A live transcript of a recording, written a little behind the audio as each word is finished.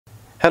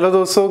Hello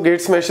दोस्तों,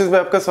 gets message में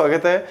आपका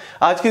स्वागत है।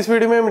 आज की इस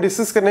वीडियो में हम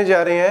डिस्कस करने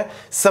जा रहे हैं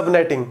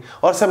सबनेटिंग।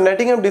 और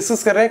सबनेटिंग हम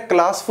डिस्कस कर रहे हैं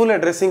क्लासफुल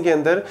एड्रेसिंग के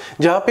अंदर,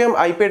 जहां पे हम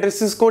आईपी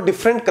एड्रेसेस को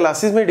डिफरेंट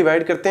क्लासेस में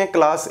डिवाइड करते हैं,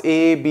 class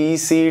A B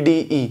C D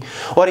E.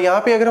 और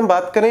यहाँ पे अगर हम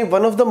बात करें,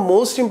 one of the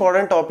most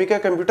important topic है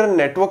कंप्यूटर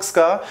नेटवर्क्स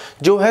का,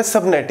 जो है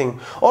सबनेटिंग।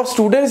 और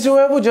स्टूडेंट्स जो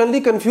है वो जल्दी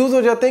कंफ्यूज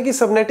हो जाते हैं कि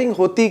सबनेटिंग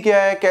होती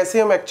क्या है,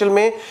 कैसे हम एक्चुअल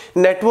में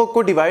नेटवर्क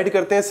को डिवाइड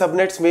करते हैं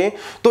सबनेट्स में।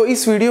 तो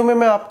इस वीडियो में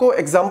मैं आपको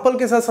एग्जाम्पल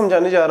के साथ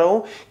समझाने जा रहा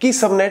हूँ कि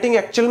सबनेटिंग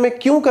एक्चुअल में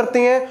क्यों करते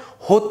हैं,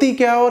 होती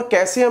क्या और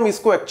कैसे हम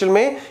इसको एक्चुअल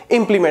में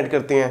इंप्लीमेंट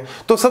करते हैं।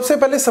 तो सबसे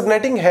पहले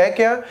सबनेटिंग है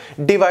क्या?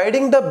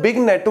 Dividing the big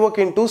network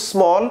into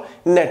small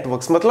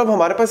networks. मतलब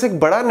हमारे पास एक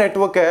बड़ा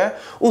नेटवर्क है,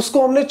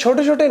 उसको हमने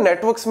छोटे छोटे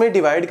नेटवर्क्स में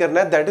डिवाइड करना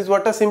है। That is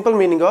what a simple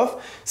meaning of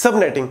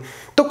subnetting.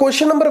 तो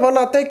क्वेश्चन नंबर 1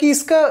 आता है कि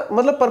इसका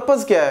मतलब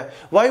पर्पस क्या है,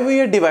 why we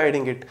are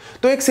dividing it.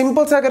 तो एक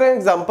सिंपल सा अगर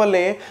एग्जांपल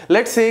लें,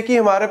 लेट्स से कि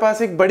हमारे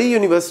पास एक बड़ी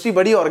यूनिवर्सिटी,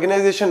 बड़ी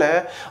ऑर्गेनाइजेशन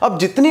है। अब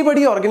जितनी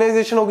बड़ी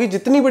ऑर्गेनाइजेशन होगी,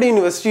 जितनी बड़ी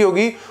यूनिवर्सिटी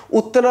होगी,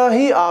 उतना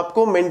ही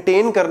आपको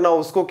मेंटेन करना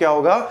उसको क्या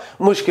होगा,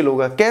 मुश्किल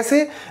होगा।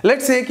 कैसे?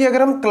 लेट्स से कि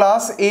अगर हम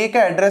क्लास ए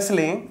का एड्रेस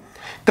लें,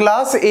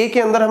 क्लास ए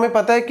के अंदर हमें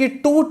पता है कि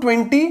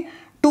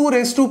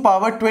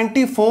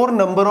 224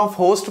 नंबर ऑफ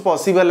होस्ट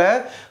पॉसिबल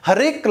है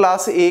हर एक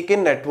क्लास ए के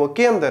नेटवर्क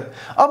के अंदर।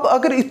 अब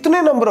अगर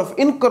इतने नंबर ऑफ,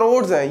 इन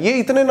करोड़ हैं, ये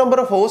इतने नंबर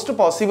ऑफ होस्ट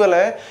पॉसिबल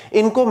है,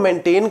 इनको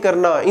मेंटेन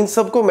करना, इन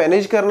सबको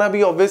मैनेज करना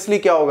भी ऑब्वियसली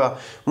क्या होगा,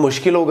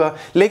 मुश्किल होगा।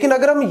 लेकिन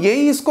अगर हम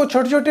यही इसको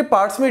छोटे छोटे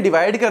पार्ट्स में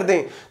डिवाइड कर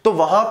दें, तो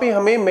वहां पे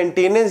हमें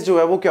मेंटेनेंस जो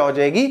है वो क्या हो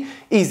जाएगी,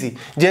 इजी।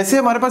 जैसे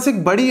हमारे पास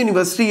एक बड़ी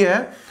यूनिवर्सिटी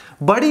है,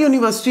 बड़ी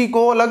यूनिवर्सिटी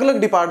को अलग अलग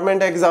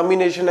डिपार्टमेंट है,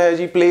 एग्जामिनेशन है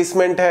जी,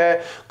 प्लेसमेंट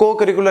है, को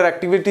करिकुलर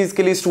एक्टिविटीज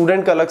के लिए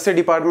स्टूडेंट का अलग से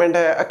डिपार्टमेंट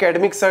है,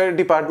 एकेडमिक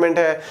डिपार्टमेंट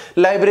है,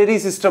 लाइब्रेरी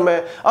सिस्टम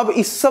है। अब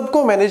इस सब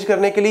को मैनेज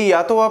करने के लिए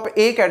या तो आप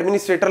एक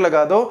एडमिनिस्ट्रेटर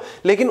लगा दो,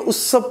 लेकिन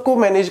उस सब को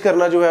मैनेज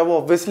करना जो है वो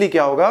ऑब्वियसली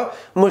क्या होगा,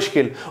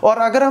 मुश्किल। और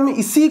अगर हम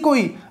इसी को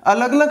ही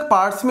अलग अलग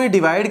पार्ट्स में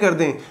डिवाइड कर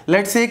दें,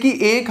 लेट्स से कि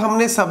एक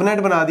हमने सबनेट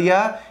बना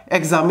दिया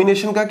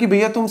एग्जामिनेशन का कि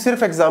भैया तुम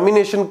सिर्फ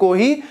एग्जामिनेशन को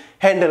ही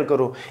हैंडल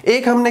करो।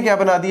 एक हमने क्या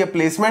बना दिया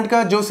प्लेसमेंट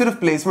का, जो सिर्फ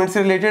प्लेसमेंट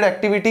से रिलेटेड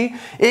एक्टिविटी।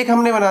 एक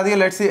हमने बना दिया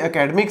लेट्स से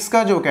एकेडमिक्स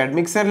का, जो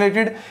एकेडमिक्स से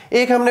रिलेटेड।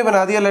 एक हमने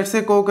बना दिया लेट्स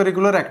से को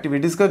करिकुलर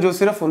एक्टिविटीज का, जो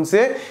सिर्फ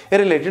उनसे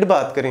रिलेटेड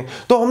बात करें।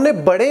 तो हमने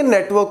बड़े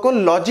नेटवर्क को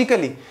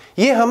लॉजिकली,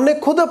 ये हमने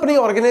खुद अपनी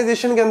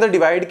ऑर्गेनाइजेशन के अंदर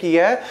डिवाइड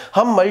किया है।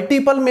 हम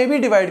मल्टीपल में भी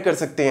डिवाइड कर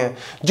सकते हैं।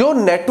 जो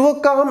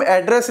नेटवर्क का हम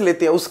एड्रेस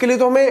लेते हैं, उसके लिए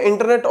तो हमें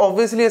internet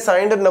obviously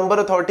assigned number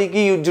authority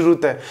की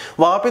जरूरत है,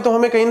 वहां पे तो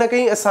हमें कहीं ना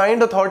कहीं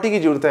असाइंड अथॉरिटी की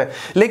जरूरत है।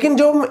 लेकिन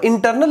जो हम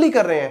इंटरनली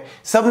कर रहे हैं,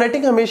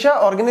 सबनेटिंग हमेशा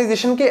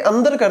ऑर्गेनाइजेशन के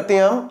अंदर करते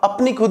हैं हम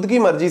अपनी खुद की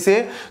मर्जी से,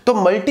 तो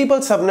मल्टीपल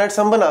सबनेट्स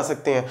हम बना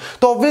सकते हैं।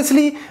 तो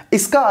ऑब्वियसली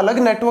इसका अलग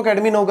नेटवर्क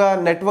एडमिन होगा,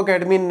 network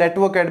admin,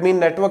 network admin,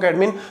 network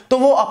admin. तो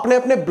वो अपने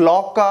अपने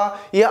ब्लॉक का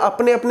या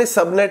अपने अपने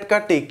सबनेट का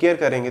टेक केयर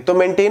करेंगे। तो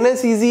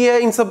मेंटेनेंस इजी है,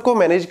 इन सबको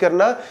मैनेज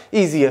करना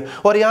इजी है।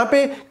 और यहाँ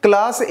पे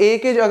क्लास ए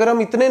के अगर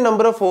हम इतने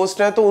नंबर ऑफ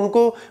होस्ट हैं, तो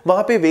उनको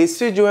वहां पे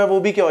वेस्टेज जो है वो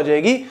भी क्या हो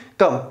जाएगी,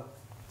 कम।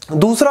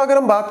 दूसरा अगर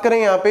हम बात करें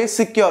यहाँ पे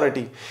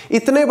सिक्योरिटी,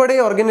 इतने बड़े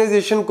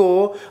ऑर्गेनाइजेशन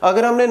को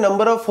अगर हमने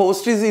नंबर ऑफ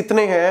होस्टेस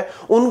इतने हैं,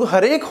 उन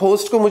हर एक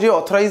होस्ट को मुझे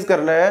ऑथराइज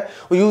करना है,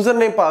 यूजर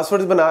नेम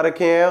पासवर्ड्स बना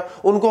रखे हैं,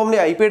 उनको हमने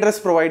आईपी एड्रेस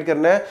प्रोवाइड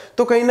करना है,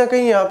 तो कहीं ना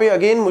कहीं यहाँ पे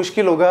अगेन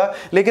मुश्किल होगा।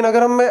 लेकिन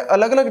अगर मैं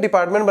अलग अलग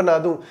डिपार्टमेंट बना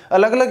दूं,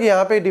 अलग अलग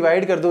यहाँ पे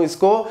डिवाइड कर दूं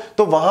इसको,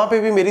 तो वहां पे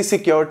भी मेरी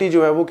सिक्योरिटी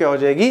जो है वो क्या हो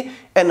जाएगी,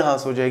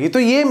 एनहांस हो जाएगी। तो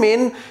ये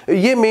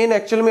मेन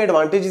एक्चुअल में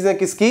एडवांटेजेस है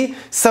किसकी,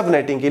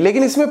 सबनेटिंग की।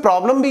 लेकिन इसमें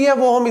प्रॉब्लम भी है,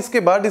 वो हम इसके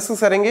बाद डिस्कस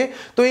करेंगे।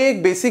 तो ये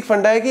एक बेसिक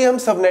फंडा है कि हम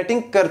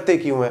सबनेटिंग करते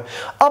क्यों हैं।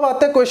 अब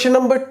आता है क्वेश्चन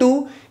नंबर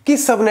 2 कि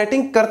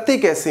सबनेटिंग करते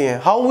कैसे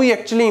हैं, how we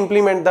actually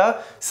implement the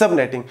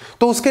subnetting.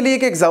 तो उसके लिए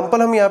एक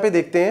एग्जांपल हम यहां पे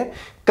देखते हैं।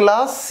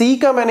 क्लास सी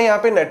का मैंने यहां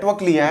पे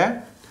नेटवर्क लिया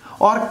है,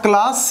 और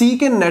क्लास सी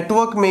के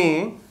नेटवर्क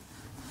में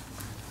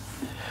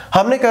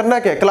हमने करना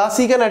क्या है, क्लास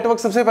सी का नेटवर्क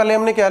सबसे पहले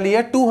हमने क्या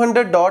लिया,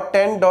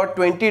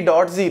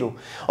 200.10.20.0।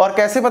 और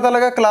कैसे पता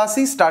लगा, क्लास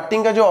सी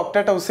स्टार्टिंग का जो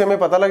ऑक्टेट है उससे हमें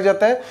पता लग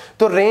जाता है।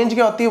 तो रेंज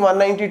क्या होती है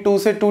 192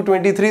 से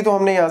 223, तो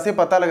हमने यहां से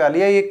पता लगा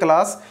लिया ये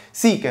क्लास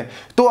सी का।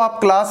 तो आप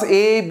क्लास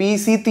ए बी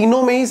सी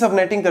तीनों में ही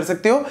सबनेटिंग कर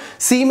सकते हो।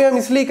 सी में हम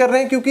इसलिए कर रहे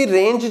हैं क्योंकि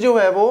रेंज जो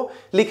है वो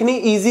लिखनी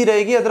ईजी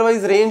रहेगी,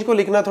 अदरवाइज रेंज को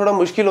लिखना थोड़ा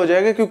मुश्किल हो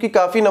जाएगा, क्योंकि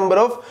काफी नंबर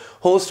ऑफ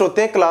होस्ट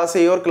होते हैं क्लास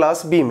ए और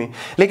क्लास बी में।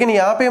 लेकिन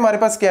यहां पे हमारे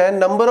पास क्या है,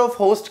 नंबर ऑफ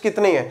होस्ट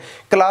कितने हैं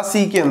क्लास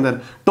सी के अंदर,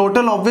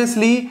 टोटल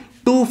ऑब्वियसली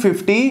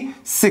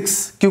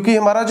 256, क्योंकि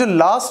हमारा जो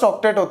लास्ट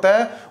ऑक्टेट होता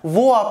है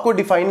वो आपको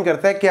डिफाइन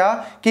करता है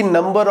क्या, कि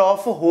नंबर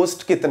ऑफ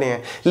होस्ट कितने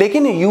हैं।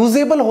 लेकिन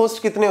यूजेबल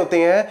होस्ट कितने होते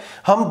हैं,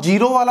 हम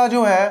जीरो वाला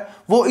जो है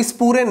वो इस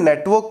पूरे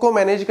नेटवर्क को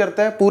मैनेज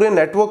करता है। पूरे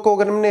नेटवर्क को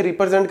अगर हमने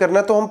रिप्रेजेंट करना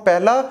है, तो हम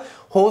पहला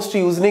होस्ट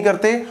यूज नहीं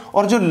करते,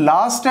 और जो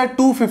लास्ट है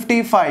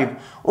 255,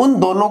 उन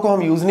दोनों को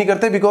हम यूज नहीं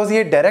करते, बिकॉज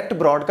ये डायरेक्ट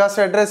ब्रॉडकास्ट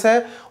एड्रेस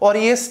है, और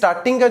ये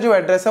स्टार्टिंग का जो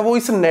एड्रेस है वो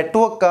इस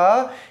नेटवर्क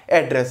का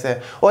एड्रेस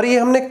है। और ये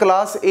हमने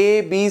क्लास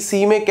ए बी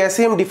सी में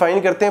कैसे हम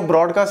डिफाइन करते हैं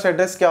ब्रॉडकास्ट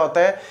एड्रेस क्या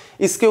होता है,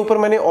 इसके ऊपर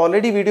मैंने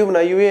ऑलरेडी वीडियो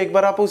बनाई हुई है, एक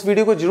बार आप उस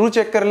वीडियो को जरूर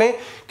चेक कर लें,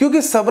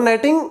 क्योंकि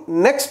सबनेटिंग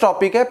नेक्स्ट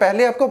टॉपिक है।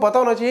 पहले आपको पता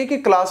होना चाहिए कि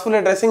क्लासफुल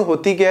एड्रेसिंग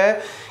होती क्या है,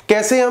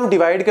 कैसे हम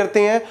डिवाइड करते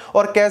हैं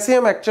और कैसे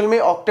हम एक्चुअल में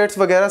ऑक्टेट्स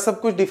वगैरह सब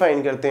कुछ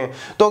डिफाइन करते हैं।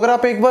 तो अगर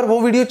आप एक बार वो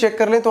वीडियो चेक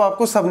कर लें तो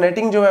आपको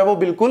सबनेटिंग जो है वो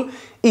बिल्कुल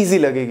ईजी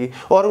लगेगी,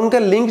 और उनका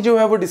लिंक जो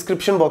है वो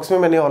डिस्क्रिप्शन बॉक्स में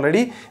मैंने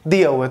ऑलरेडी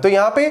दिया हुआ है। तो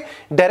यहाँ पे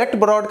डायरेक्ट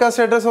ब्रॉडकास्ट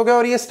एड्रेस हो गया,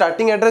 और ये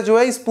स्टार्टिंग एड्रेस जो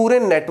है इस पूरे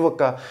नेटवर्क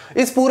का,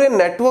 इस पूरे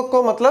नेटवर्क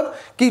को मतलब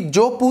कि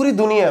जो पूरी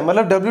दुनिया है,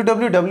 मतलब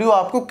www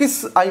आपको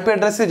किस आईपी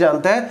एड्रेस से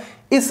जानता है,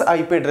 इस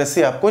आईपी एड्रेस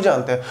से आपको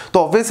जानते हैं। तो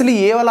ऑब्वियसली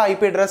ये वाला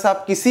आईपी एड्रेस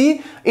आप किसी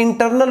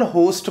इंटरनल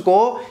होस्ट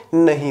को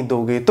नहीं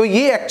दोगे। तो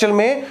ये एक्चुअल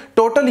में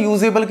टोटल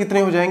यूजेबल कितने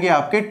हो जाएंगे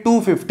आपके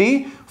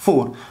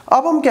 254।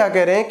 अब हम क्या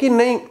कह रहे हैं कि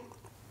नहीं,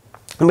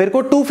 मेरे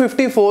को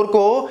 254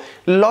 को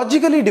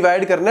लॉजिकली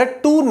डिवाइड करना है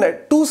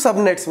टू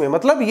सबनेट्स में।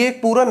 मतलब ये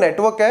एक पूरा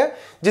नेटवर्क है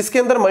जिसके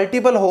अंदर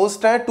मल्टीपल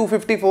होस्ट है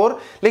 254,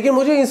 लेकिन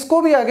मुझे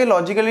इसको भी आगे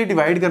लॉजिकली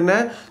डिवाइड करना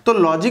है। तो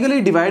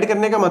लॉजिकली डिवाइड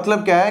करने का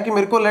मतलब क्या है कि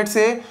मेरे को लेट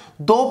से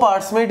 2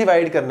 पार्ट्स में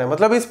डिवाइड करना है,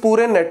 मतलब इस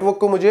पूरे नेटवर्क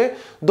को मुझे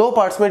 2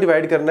 पार्ट्स में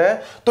डिवाइड करना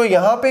है। तो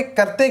यहां पे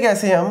करते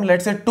कैसे हम,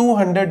 लेट से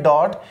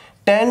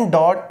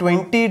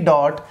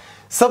 200.10.20.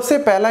 सबसे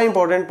पहला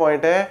इंपॉर्टेंट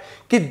पॉइंट है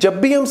कि जब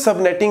भी हम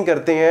सबनेटिंग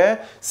करते हैं,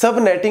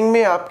 सबनेटिंग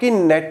में आपकी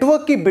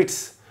नेटवर्क की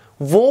बिट्स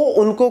वो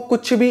उनको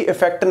कुछ भी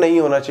इफेक्ट नहीं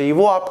होना चाहिए,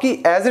 वो आपकी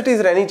एज इट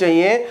इज रहनी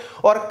चाहिए।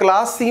 और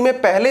क्लास सी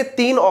में पहले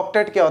 3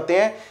 ऑक्टेट क्या होते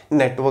हैं,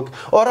 नेटवर्क।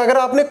 और अगर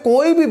आपने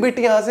कोई भी बिट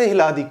यहां से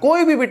हिला दी,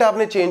 कोई भी बिट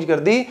आपने चेंज कर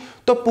दी,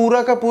 तो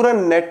पूरा का पूरा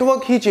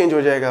नेटवर्क ही चेंज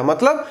हो जाएगा।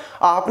 मतलब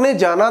आपने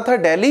जाना था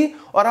दिल्ली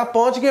और आप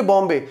पहुंच गए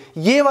बॉम्बे,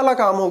 ये वाला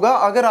काम होगा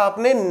अगर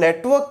आपने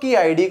नेटवर्क की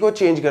आईडी को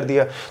चेंज कर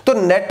दिया। तो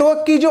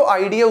नेटवर्क की जो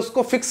आईडी है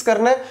उसको फिक्स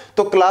करना है।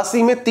 तो क्लास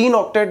सी में 3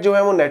 ऑक्टेट जो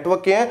है वो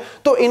नेटवर्क के हैं,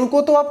 तो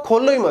इनको तो आप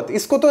खोलो ही मत,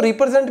 इसको तो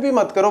रिप्रेजेंट भी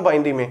मत करो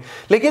बाइनरी में,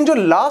 लेकिन जो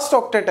लास्ट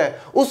ऑक्टेट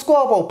है उसको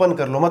आप ओपन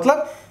कर लो।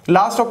 मतलब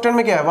लास्ट ऑक्टेट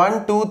में क्या है, 1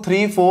 2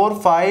 3 4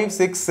 5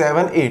 6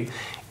 7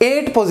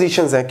 8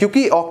 पोजीशंस हैं,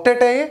 क्योंकि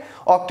ऑक्टेट है ये,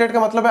 ऑक्टेट का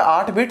मतलब है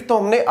 8 बिट, तो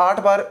हमने 8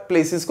 बार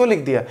प्लेसेस को लिख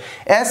दिया।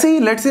 ऐसे ही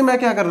लेट्स से मैं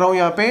क्या कर रहा हूं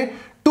यहाँ पे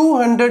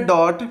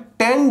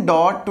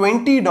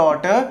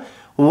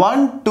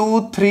 200.10.20.1 2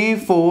 3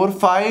 4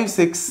 5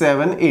 6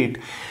 7 8।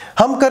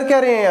 हम कर क्या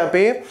रहे हैं यहाँ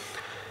पे,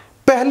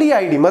 पहली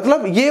आईडी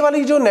मतलब ये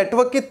वाली जो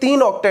नेटवर्क के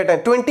 3 ऑक्टेट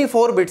हैं,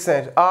 24 बिट्स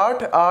हैं,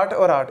 8 8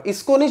 और 8,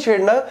 इसको नहीं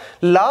छेड़ना।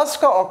 लास्ट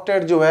का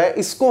ऑक्टेट जो है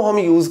इसको हम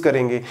यूज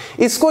करेंगे।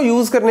 इसको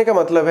यूज करने का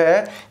मतलब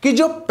है कि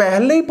जो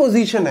पहली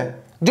पोजीशन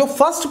है, जो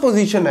फर्स्ट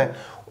पोजीशन है,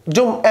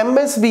 जो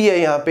MSB है,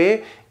 यहाँ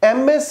पे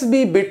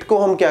MSB बिट को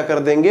हम क्या कर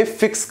देंगे,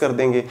 फिक्स कर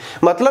देंगे।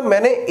 मतलब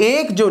मैंने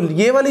एक जो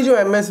ये वाली जो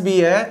MSB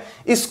है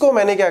इसको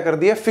मैंने क्या कर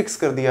दिया, फिक्स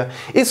कर दिया।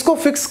 इसको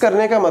फिक्स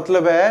करने का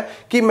मतलब है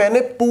कि मैंने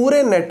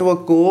पूरे नेटवर्क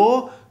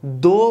को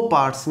 2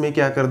 पार्ट्स में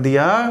क्या कर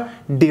दिया,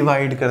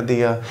 डिवाइड कर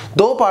दिया।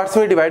 2 पार्ट्स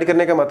में डिवाइड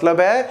करने का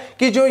मतलब है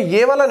कि जो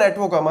ये वाला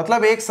नेटवर्क है,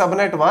 मतलब एक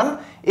सबनेट 1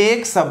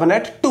 एक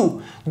सबनेट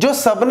 2। जो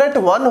सबनेट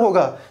 1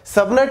 होगा,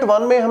 सबनेट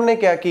 1 में हमने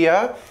क्या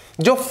किया,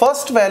 जो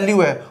फर्स्ट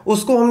वैल्यू है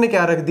उसको हमने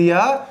क्या रख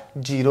दिया,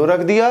 0 रख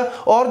दिया।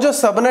 और जो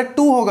सबनेट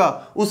 2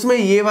 होगा उसमें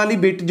ये वाली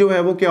बिट जो है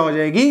वो क्या हो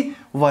जाएगी,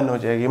 1 हो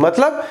जाएगी।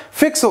 मतलब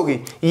फिक्स होगी,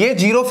 ये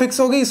 0 फिक्स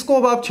होगी, इसको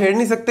अब आप छेड़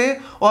नहीं सकते,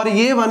 और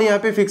ये 1 यहाँ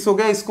पे फिक्स हो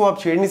गया, इसको आप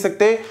छेड़ नहीं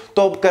सकते।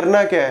 तो अब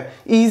करना क्या है,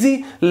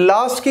 इजी।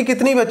 लास्ट की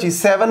कितनी बची,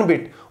 7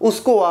 बिट,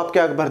 उसको आप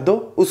क्या भर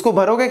दो। उसको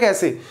भरोगे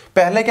कैसे,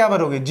 पहले क्या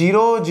भरोगे,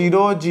 0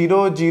 0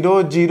 0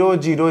 0 0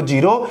 0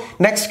 0।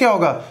 नेक्स्ट क्या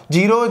होगा,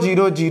 0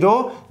 0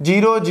 0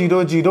 0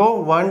 0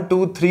 0 1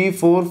 2 3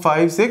 4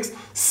 5 6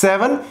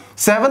 7।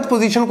 7th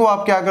पोजीशन को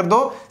आप क्या कर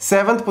दो,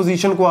 7th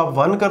पोजीशन को आप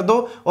 1 कर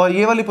दो, और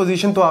ये वाली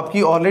पोजीशन तो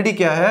आपकी ऑलरेडी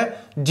क्या है,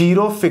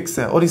 0 फिक्स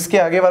है, और इसके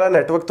आगे वाला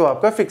नेटवर्क तो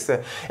आपका फिक्स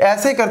है।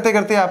 ऐसे करते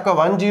करते आपका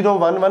 1 0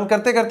 1 1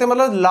 करते करते,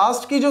 मतलब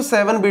लास्ट की जो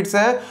 7 बिट्स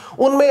हैं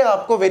उनमें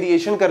आपको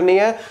वेरिएशन करनी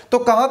है। तो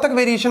कहां तक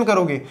वेरिएशन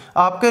करोगे,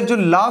 आपका जो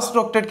लास्ट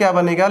ऑक्टेट क्या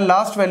बनेगा,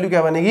 लास्ट वैल्यू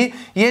क्या बनेगी,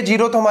 ये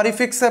 0 तो हमारी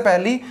फिक्स है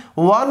पहली,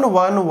 1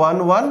 1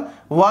 1 1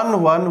 1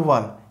 1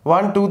 1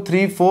 1 2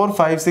 3 4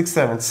 5 6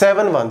 7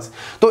 7 1s।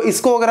 तो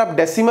इसको अगर आप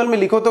डेसिमल में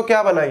लिखो तो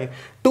क्या बनाइए,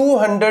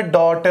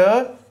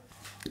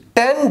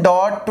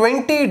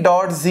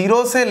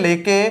 200.10.20.0 से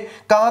लेके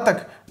कहां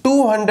तक,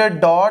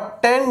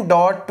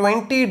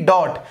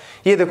 200.10.20.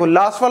 ये देखो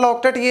लास्ट वाला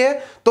ऑक्टेट ये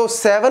है, तो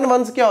 7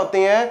 वंस क्या होते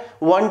हैं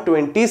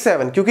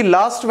 127, क्योंकि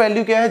लास्ट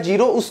वैल्यू क्या है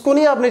 0, उसको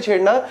नहीं आपने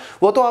छेड़ना,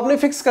 वो तो आपने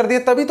फिक्स कर दिया,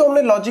 तभी तो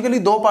हमने लॉजिकली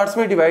 2 पार्ट्स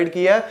में डिवाइड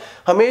किया है।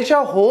 हमेशा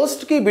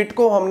होस्ट की बिट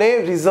को हमने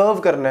रिजर्व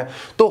करना है,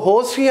 तो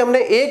होस्ट की हमने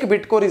एक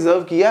बिट को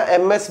रिजर्व किया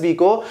MSB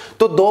को,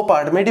 तो 2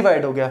 पार्ट में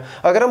डिवाइड हो गया।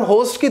 अगर हम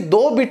होस्ट की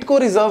 2 बिट को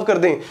रिजर्व कर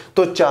दें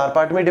तो 4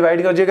 पार्ट में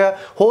डिवाइड कर जाएगा,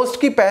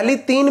 होस्ट की पहली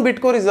 3 बिट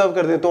को रिजर्व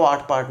कर दें तो 8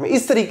 पार्ट में।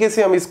 इस तरीके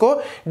से हम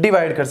इसको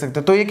डिवाइड कर सकते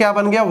हैं। तो ये क्या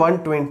बन गया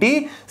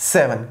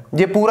 127,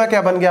 ये पूरा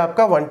क्या बन गया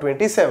आपका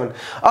 127।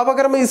 अब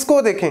अगर हम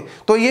इसको देखें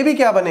तो ये भी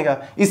क्या बनेगा,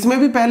 इसमें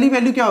भी पहली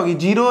वैल्यू क्या होगी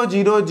 0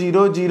 0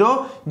 0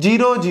 0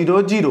 0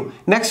 0 0,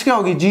 नेक्स्ट क्या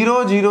होगी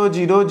 0 0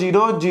 0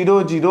 0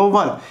 0 0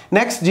 1,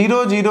 नेक्स्ट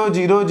 0 0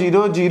 0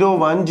 0 0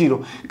 1 0,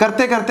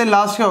 करते करते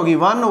लास्ट क्या होगी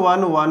 1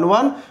 1 1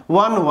 1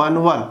 1 1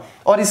 1।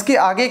 और इसके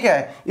आगे क्या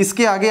है,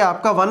 इसके आगे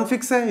आपका 1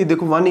 फिक्स है, ये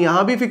देखो 1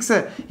 यहां भी फिक्स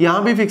है,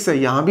 यहां भी फिक्स है,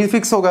 यहां भी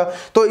फिक्स होगा।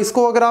 तो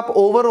इसको अगर आप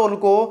ओवरऑल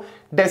को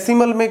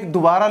डेसिमल में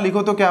दोबारा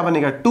लिखो तो क्या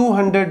बनेगा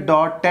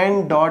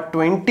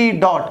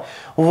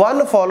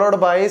 200.10.20.1 फॉलोड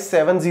बाय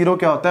 70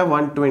 क्या होता है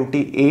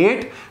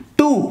 128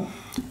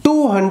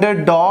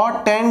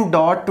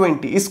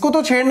 200.10.20। इसको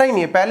तो छेड़ना ही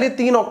नहीं है, पहले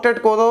 3 ऑक्टेट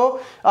को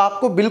तो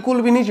आपको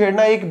बिल्कुल भी नहीं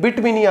छेड़ना, एक बिट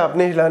भी नहीं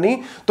आपने हिलानी।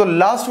 तो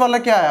लास्ट वाला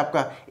क्या है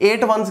आपका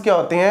 8 वंस क्या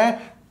होते हैं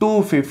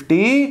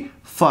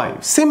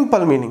 255।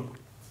 सिंपल मीनिंग,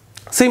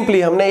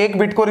 सिंपली हमने एक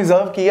बिट को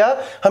रिजर्व किया,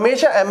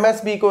 हमेशा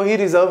एमएसबी को ही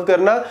रिजर्व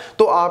करना,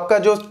 तो आपका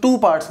जो 2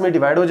 पार्ट्स में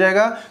डिवाइड हो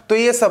जाएगा। तो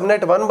ये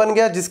सबनेट 1 बन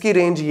गया जिसकी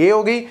रेंज ये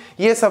हो गई,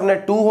 ये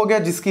सबनेट 2 हो गया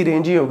जिसकी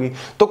रेंज ये होगी।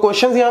 तो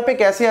क्वेश्चंस यहाँ पे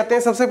कैसे आते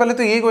हैं, सबसे पहले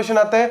तो ये क्वेश्चन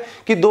आता है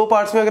कि 2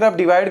 पार्ट्स में अगर आप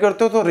डिवाइड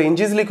करते हो तो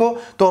रेंजेस लिखो,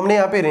 तो हमने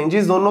यहाँ पे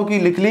रेंजेस दोनों की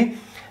लिख ली।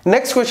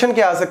 नेक्स्ट क्वेश्चन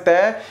क्या आ सकता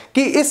है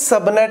कि इस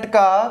सबनेट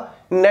का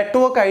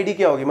नेटवर्क आईडी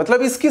क्या होगी,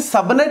 मतलब इसकी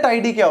सबनेट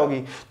आईडी क्या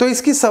होगी। तो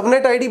इसकी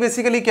सबनेट आईडी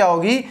बेसिकली क्या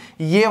होगी,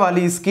 ये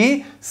वाली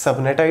इसकी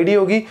सबनेट आईडी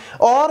होगी।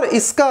 और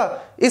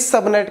इसका इस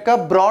सबनेट का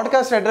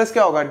ब्रॉडकास्ट एड्रेस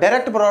क्या होगा,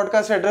 डायरेक्ट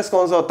ब्रॉडकास्ट एड्रेस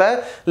कौन सा होता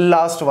है,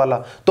 लास्ट वाला।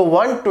 तो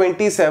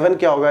 127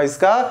 क्या होगा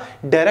इसका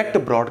डायरेक्ट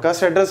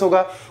ब्रॉडकास्ट एड्रेस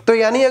होगा। तो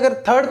यानी अगर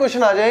थर्ड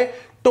क्वेश्चन आ जाए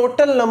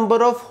total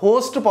number of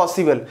host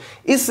possible,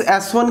 इस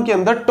S1 के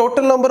अंदर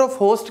टोटल नंबर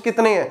ऑफ होस्ट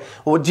कितने हैं,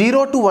 वो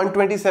 0 to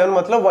 127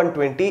 मतलब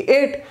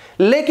 128,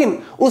 लेकिन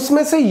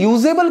उसमें से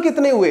यूजेबल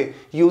कितने हुए,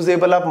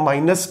 यूजेबल आप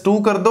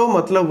 -2 कर दो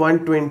मतलब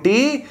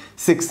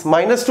 126।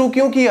 -2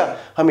 क्यों किया,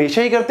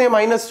 हमेशा ही करते हैं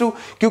 -2,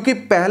 क्योंकि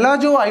पहला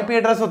जो आईपी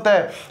एड्रेस होता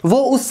है वो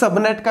उस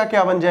सबनेट का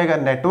क्या बन जाएगा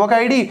नेटवर्क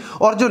आईडी,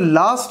 और जो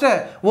लास्ट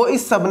है वो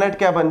इस सबनेट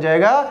क्या बन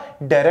जाएगा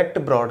डायरेक्ट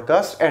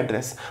ब्रॉडकास्ट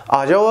एड्रेस।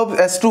 आ जाओ अब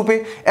S2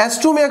 पे।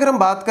 S2 में अगर हम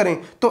बात करें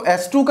तो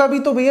S2 का भी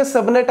तो भैया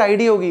सबनेट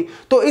आईडी होगी,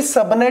 तो इस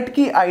सबनेट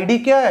की आईडी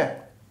क्या है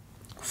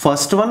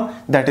फर्स्ट वन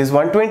दैट इज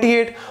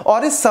 128,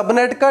 और इस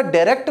सबनेट का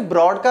डायरेक्ट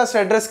ब्रॉडकास्ट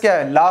एड्रेस क्या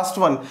है लास्ट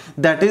वन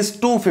दैट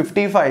इज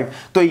 255।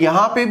 तो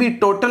यहां पे भी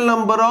total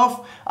number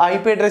of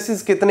IP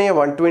addresses कितने हैं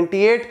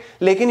 128,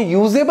 लेकिन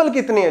यूजेबल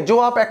कितने हैं जो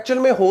आप एक्चुअल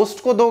में होस्ट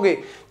को दोगे,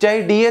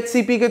 चाहे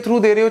डीएचसीपी के थ्रू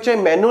दे रहे हो चाहे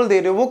मैनुअल दे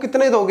रहे हो, वो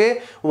कितने दोगे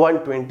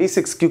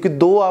 126, क्योंकि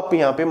 2 आप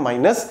यहां पे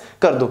माइनस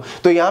कर दो।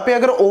 तो यहां पे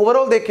अगर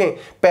ओवरऑल देखें,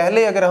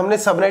 पहले अगर हमने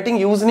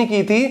सबनेटिंग यूज नहीं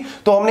की थी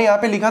तो हमने यहां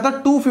पे लिखा था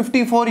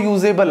 254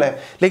 यूजेबल है,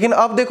 लेकिन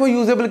अब देखो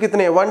यूजेबल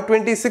कितने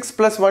 126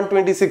 प्लस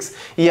 126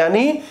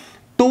 यानी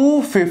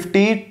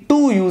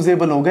 252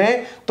 यूजेबल हो गए।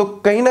 तो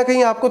कहीं ना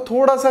कहीं आपको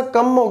थोड़ा सा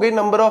कम हो गए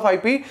number of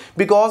IP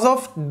because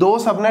of 2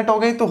 subnet हो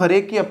गए, तो हर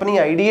एक की अपनी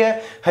आईडी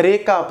है, हर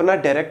एक का अपना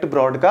डायरेक्ट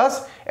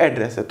ब्रॉडकास्ट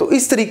एड्रेस है। तो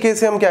इस तरीके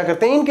से हम क्या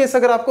करते हैं, इन केस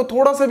अगर आपको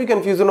थोड़ा सा भी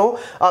कंफ्यूजन हो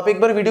आप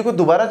एक बार वीडियो को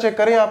दोबारा चेक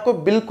करें, आपको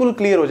बिल्कुल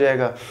क्लियर हो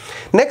जाएगा।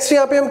 नेक्स्ट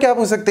यहां पे हम क्या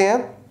पूछ सकते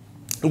हैं,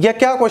 या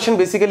क्या क्वेश्चन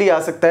बेसिकली आ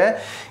सकता है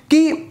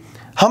कि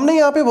हमने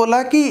यहां पे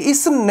बोला कि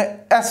इस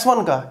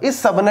S1 का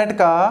इस सबनेट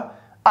का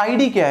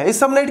आईडी क्या है, इस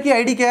सबनेट की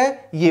आईडी क्या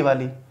है ये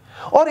वाली,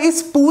 और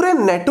इस पूरे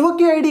नेटवर्क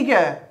की आईडी क्या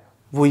है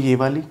वो ये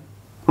वाली,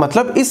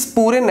 मतलब इस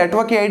पूरे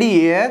नेटवर्क की आईडी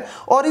ये है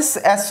और इस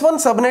S1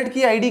 सबनेट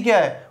की आईडी क्या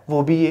है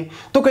वो भी ये।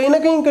 तो कहीं ना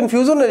कहीं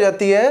कंफ्यूजन हो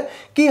जाती है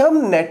कि हम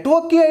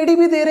नेटवर्क की आईडी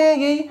भी दे रहे हैं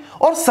यही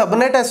और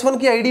सबनेट S1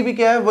 की आईडी भी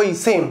क्या है वही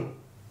सेम।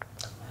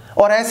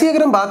 और ऐसी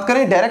अगर हम बात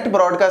करें डायरेक्ट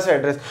ब्रॉडकास्ट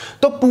एड्रेस,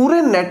 तो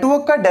पूरे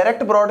नेटवर्क का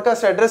डायरेक्ट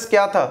ब्रॉडकास्ट एड्रेस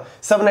क्या था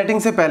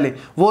सबनेटिंग से पहले,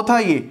 वो था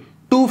ये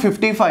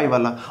 255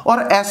 वाला, और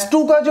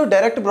S2 का जो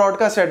डायरेक्ट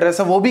ब्रॉडकास्ट एड्रेस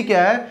है वो भी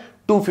क्या है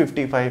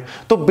 255।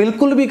 तो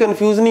बिल्कुल भी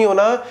कंफ्यूज नहीं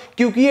होना,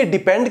 क्योंकि ये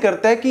डिपेंड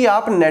करता है कि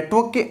आप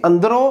नेटवर्क के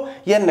अंदर हो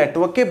या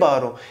नेटवर्क के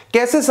बाहर हो।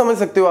 कैसे समझ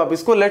सकते हो आप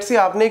इसको, लेट्स से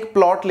आपने एक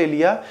प्लॉट ले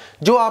लिया,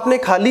 जो आपने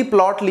खाली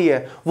प्लॉट लिया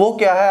है वो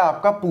क्या है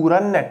आपका पूरा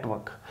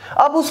नेटवर्क।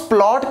 अब उस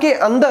प्लॉट के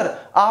अंदर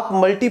आप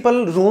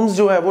मल्टीपल रूम्स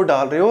जो है वो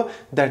डाल रहे हो,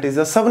 दैट इज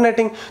अ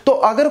सबनेटिंग। तो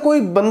अगर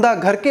कोई बंदा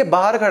घर के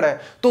बाहर खड़ा है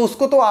तो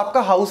उसको तो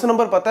आपका हाउस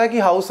नंबर पता है कि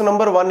हाउस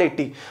नंबर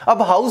 180।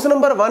 अब हाउस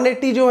नंबर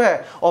 180 जो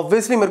है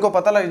ऑब्वियसली मेरे को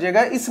पता लग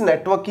जाएगा इस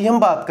नेटवर्क की हम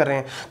बात कर रहे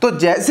हैं। तो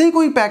जैसे ही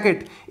कोई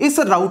पैकेट इस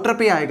राउटर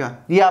पे आएगा,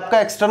 ये आपका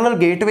एक्सटर्नल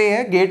गेटवे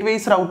है, गेटवे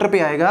इस राउटर पे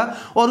आएगा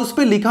और उस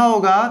पे लिखा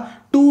होगा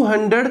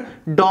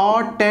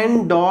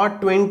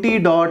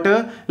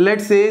 200.10.20.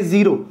 लेट्स से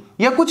 0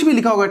 या कुछ भी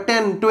लिखा होगा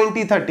 10,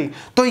 20, 30।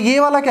 तो ये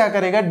वाला क्या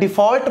करेगा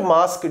डिफॉल्ट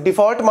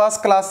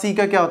मास्क क्लास सी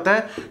का क्या होता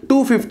है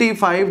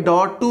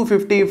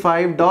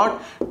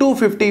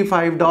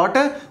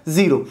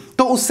 255.255.255.0।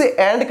 तो उससे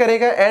एंड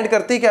करेगा, एंड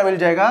करते ही क्या मिल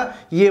जाएगा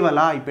ये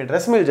वाला आईपी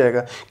एड्रेस मिल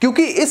जाएगा,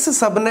 क्योंकि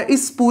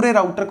इस पूरे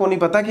राउटर को नहीं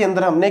पता कि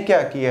अंदर हमने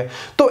क्या किया है।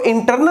 तो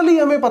इंटरनली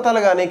हमें पता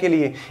लगाने के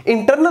लिए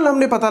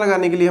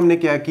हमने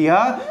क्या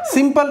किया,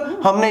 सिंपल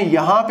हमने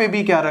यहां पे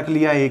भी क्या रख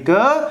लिया एक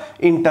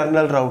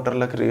इंटरनल राउटर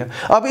रख लिया।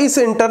 अब इस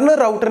इंटरनल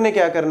राउटर ने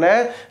क्या करना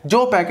है,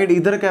 जो पैकेट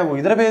इधर का है वो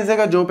इधर भेज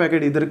देगा, जो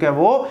पैकेट इधर का है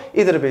वो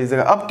इधर भेज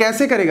देगा। अब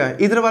कैसे करेगा,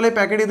 इधर वाले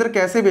पैकेट इधर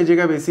कैसे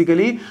भेजेगा,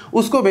 बेसिकली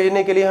उसको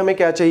भेजने के लिए हमें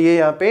क्या चाहिए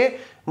यहाँ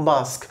पे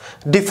mask.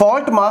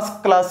 Default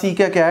mask class C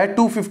का क्या है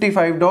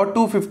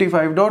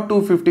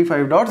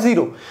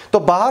 255.255.255.0। तो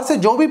बाहर से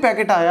जो भी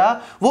पैकेट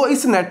आया वो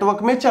इस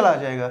नेटवर्क में चला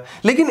जाएगा,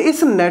 लेकिन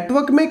इस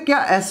नेटवर्क में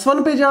क्या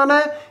S1 पे जाना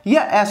है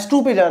या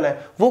S2 पे जाना है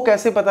वो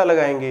कैसे पता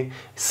लगाएंगे?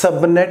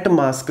 सबनेट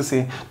मास्क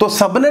से। तो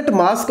सबनेट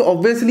मास्क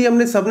ऑब्वियसली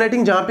हमने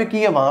सबनेटिंग जहां पे की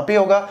है वहां पे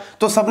होगा,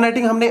 तो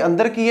सबनेटिंग हमने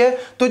अंदर की है,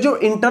 तो जो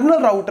इंटरनल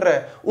राउटर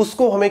है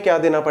उसको हमें क्या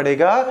देना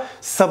पड़ेगा?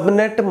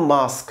 Subnet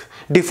mask.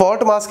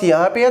 डिफॉल्ट मास्क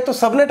यहां पे है, तो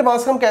सबनेट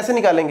मास्क हम कैसे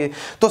निकालेंगे?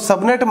 तो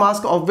सबनेट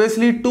मास्क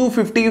ऑब्वियसली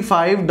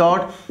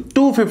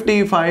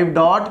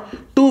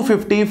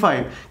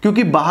 255.255.255,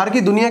 क्योंकि बाहर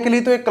की दुनिया के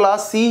लिए तो एक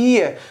क्लास सी ही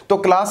है, तो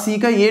क्लास सी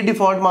का ये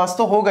डिफॉल्ट मास्क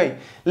तो हो गई।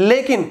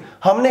 लेकिन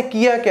हमने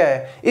किया क्या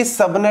है? इस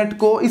सबनेट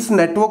को, इस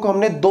नेटवर्क को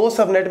हमने दो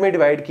सबनेट में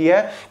डिवाइड किया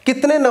है।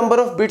 कितने नंबर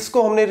ऑफ बिट्स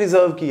को हमने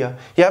रिजर्व किया?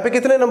 यहां पे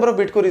कितने नंबर ऑफ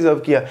बिट को रिजर्व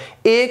किया?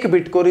 एक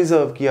बिट को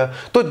रिजर्व किया।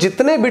 तो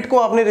जितने बिट को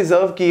आपने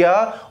रिजर्व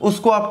किया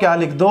उसको आप क्या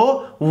लिख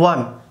दो?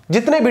 1।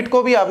 जितने बिट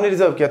को भी आपने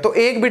रिजर्व किया, तो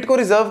एक बिट को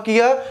रिजर्व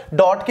किया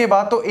डॉट के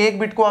बाद, तो एक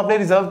बिट को आपने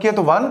रिजर्व किया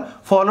तो 1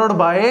 followed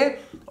by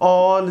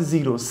all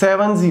zero,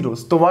 7 zeros।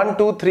 तो 1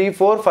 2 3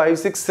 4 5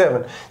 6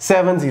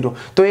 7 0।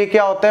 तो ये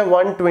क्या होता है?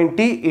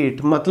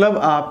 128। मतलब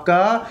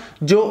आपका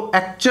जो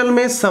एक्चुअल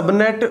में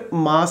सबनेट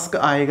मास्क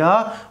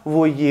आएगा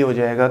वो ये हो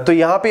जाएगा। तो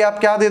यहां पे आप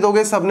क्या दे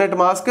दोगे? Subnet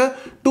mask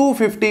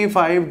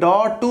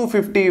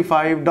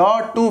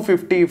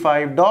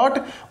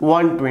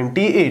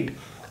 255.255.255.128।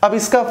 अब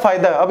इसका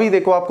फायदा अभी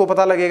देखो, आपको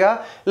पता लगेगा।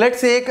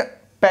 लेट्स से एक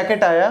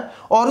पैकेट आया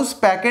और उस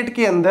पैकेट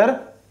के अंदर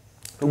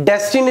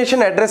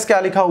डेस्टिनेशन एड्रेस क्या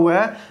लिखा हुआ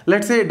है?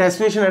 लेट्स से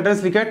डेस्टिनेशन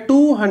एड्रेस लिखा है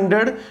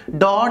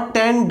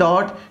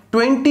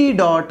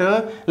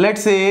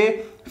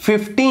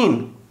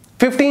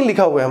 200.10.20.15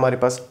 लिखा हुआ है हमारे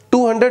पास,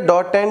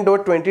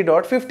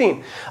 200.10.20.15।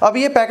 अब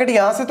ये पैकेट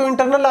यहां से तो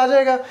इंटरनल आ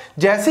जाएगा।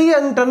 जैसे ही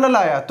इंटरनल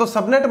आया तो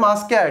सबनेट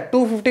मास्क क्या है?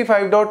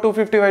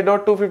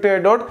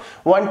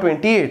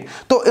 255.255.255.128।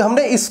 तो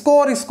हमने इसको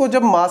और इसको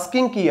जब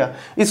मास्किंग किया,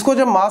 इसको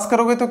जब मास्क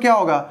करोगे तो क्या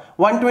होगा?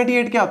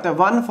 128 क्या होता है?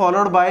 1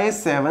 फॉलोड बाय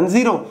 7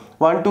 0,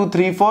 1 2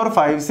 3 4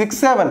 5 6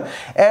 7।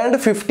 एंड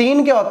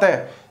 15 क्या होता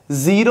है?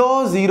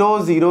 0 0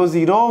 0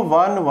 0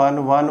 1 1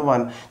 1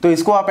 1। तो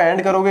इसको आप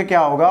एंड करोगे क्या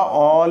होगा?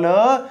 ऑल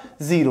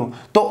 0।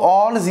 तो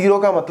ऑल 0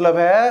 का मतलब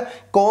है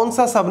कौन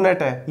सा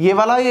सबनेट है? ये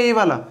वाला या ये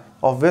वाला?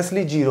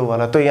 ऑब्वियसली 0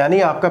 वाला। तो यानी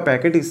आपका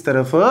पैकेट इस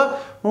तरफ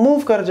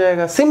मूव कर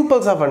जाएगा।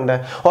 सिंपल सा फंडा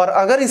है। और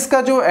अगर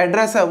इसका जो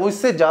एड्रेस है वो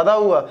इससे ज्यादा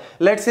हुआ,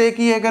 लेट्स से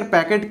कि अगर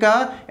पैकेट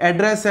का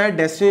एड्रेस है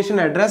डेस्टिनेशन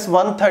एड्रेस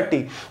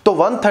 130, तो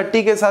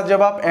 130 के साथ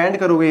जब आप एंड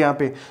करोगे यहाँ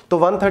पे, तो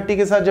 130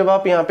 के साथ जब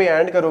आप यहाँ पे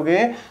एंड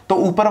करोगे तो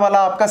ऊपर वाला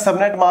आपका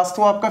सबनेट मास्क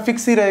तो आपका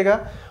फिक्स ही रहेगा।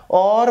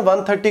 और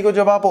 130 को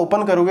जब आप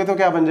ओपन करोगे तो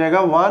क्या बन जाएगा?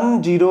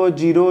 1 0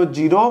 0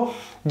 0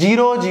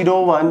 0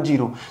 0 1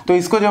 0। तो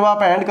इसको जब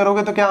आप एंड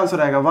करोगे तो क्या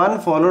आंसर आएगा? 1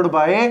 फॉलोड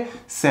बाय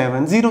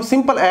 7 0।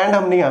 सिंपल एंड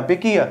हमने यहाँ पे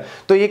किया।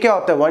 तो ये क्या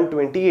होता है?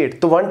 128।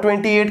 तो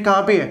 128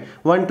 कहाँ पे है?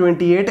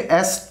 128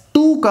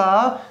 S2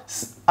 का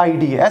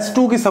आईडी है,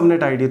 S2 की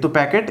सबनेट आईडी है। तो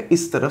पैकेट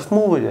इस तरफ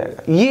मूव हो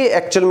जाएगा। ये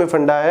एक्चुअल में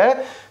फंडा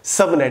है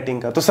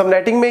सबनेटिंग का। तो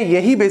सबनेटिंग में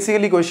यही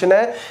बेसिकली क्वेश्चन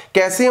है,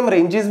 कैसे हम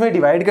रेंजेस में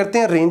डिवाइड करते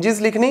हैं,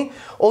 रेंजेस लिखनी,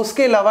 और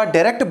उसके अलावा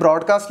डायरेक्ट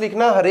ब्रॉडकास्ट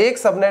लिखना, हर एक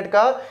सबनेट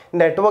का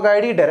network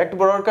ID, direct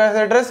broadcast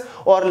address,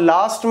 और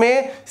लास्ट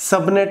में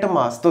सबनेट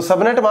मास्क। तो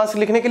सबनेट मास्क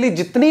लिखने के लिए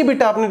जितनी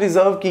बिट आपने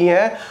रिजर्व की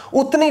है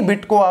उतनी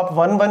बिट को आप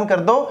 1 1 कर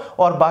दो,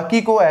 और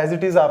बाकी को एज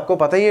इट इज आपको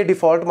पता ही है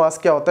डिफॉल्ट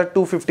मास्क क्या होता है?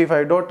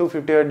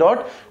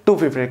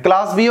 255.255.255।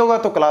 क्लास बी होगा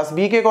तो क्लास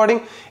बी के अकॉर्डिंग,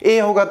 ए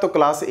होगा तो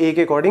क्लास ए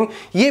के अकॉर्डिंग।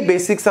 ये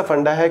बेसिक सा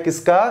फंडा है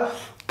किसका?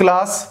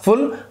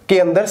 क्लासफुल के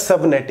अंदर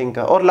सबनेटिंग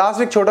का। और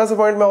लास्ट एक छोटा सा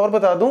पॉइंट मैं और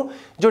बता दूं,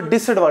 जो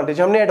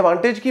डिसएडवांटेज, हमने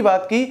एडवांटेज की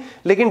बात की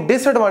लेकिन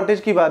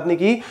डिसएडवांटेज की बात नहीं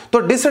की। तो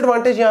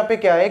डिसएडवांटेज यहां पे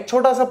क्या है? एक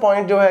छोटा सा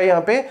पॉइंट जो है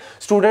यहां पे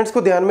स्टूडेंट्स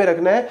को ध्यान में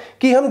रखना है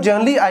कि हम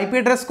जनरली आईपी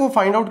एड्रेस को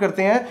फाइंड आउट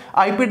करते हैं।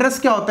 आईपी एड्रेस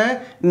क्या होता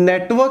है?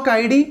 नेटवर्क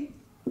आईडी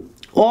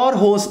और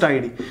होस्ट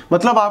आईडी।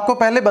 मतलब आपको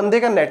पहले बंदे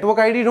का नेटवर्क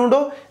आईडी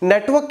ढूंढो,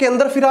 नेटवर्क के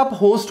अंदर फिर आप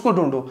होस्ट को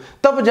ढूंढो,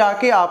 तब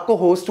जाके आपको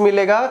होस्ट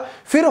मिलेगा।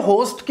 फिर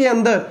होस्ट के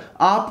अंदर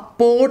आप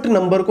पोर्ट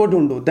नंबर को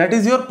ढूंढो, that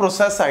is your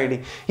process ID.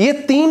 ये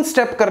 3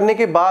 स्टेप करने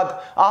के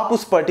बाद आप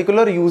उस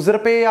पर्टिकुलर यूजर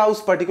पे या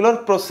उस पर्टिकुलर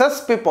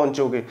प्रोसेस पे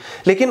पहुंचोगे।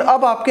 लेकिन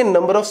अब आपके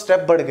नंबर ऑफ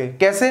स्टेप बढ़ गए।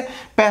 कैसे?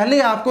 पहले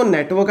आपको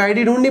नेटवर्क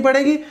आईडी ढूंढनी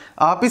पड़ेगी,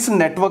 आप इस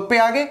नेटवर्क पे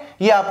आ गए,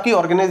 ये आपकी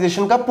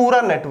ऑर्गेनाइजेशन का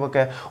पूरा नेटवर्क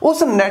है।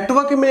 उस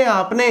नेटवर्क में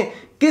आपने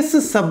किस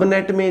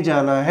सबनेट में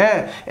जाना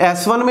है?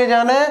 S1 में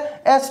जाना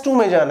है, S2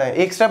 में जाना है,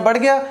 एक स्टेप बढ़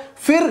गया।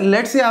 फिर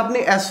लेट से आपने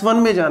S1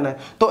 में जाना है,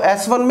 तो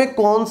S1 में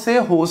कौन से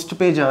होस्ट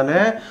पे जाना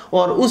है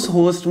और उस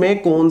होस्ट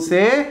में कौन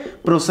से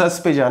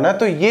प्रोसेस पे जाना है।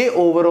 तो ये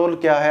ओवरऑल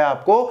क्या है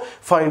आपको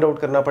फाइंड आउट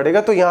करना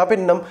पड़ेगा। तो यहाँ पे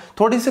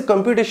थोड़ी सी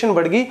कंप्यूटेशन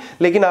बढ़ गई,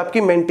 लेकिन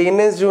आपकी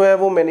मेंटेनेंस जो है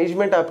वो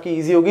मैनेजमेंट आपकी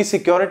ईजी होगी,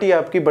 सिक्योरिटी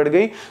आपकी बढ़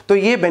गई। तो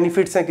ये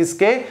बेनिफिट्स हैं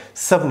किसके?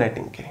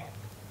 सबनेटिंग के।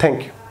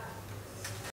 Thank you.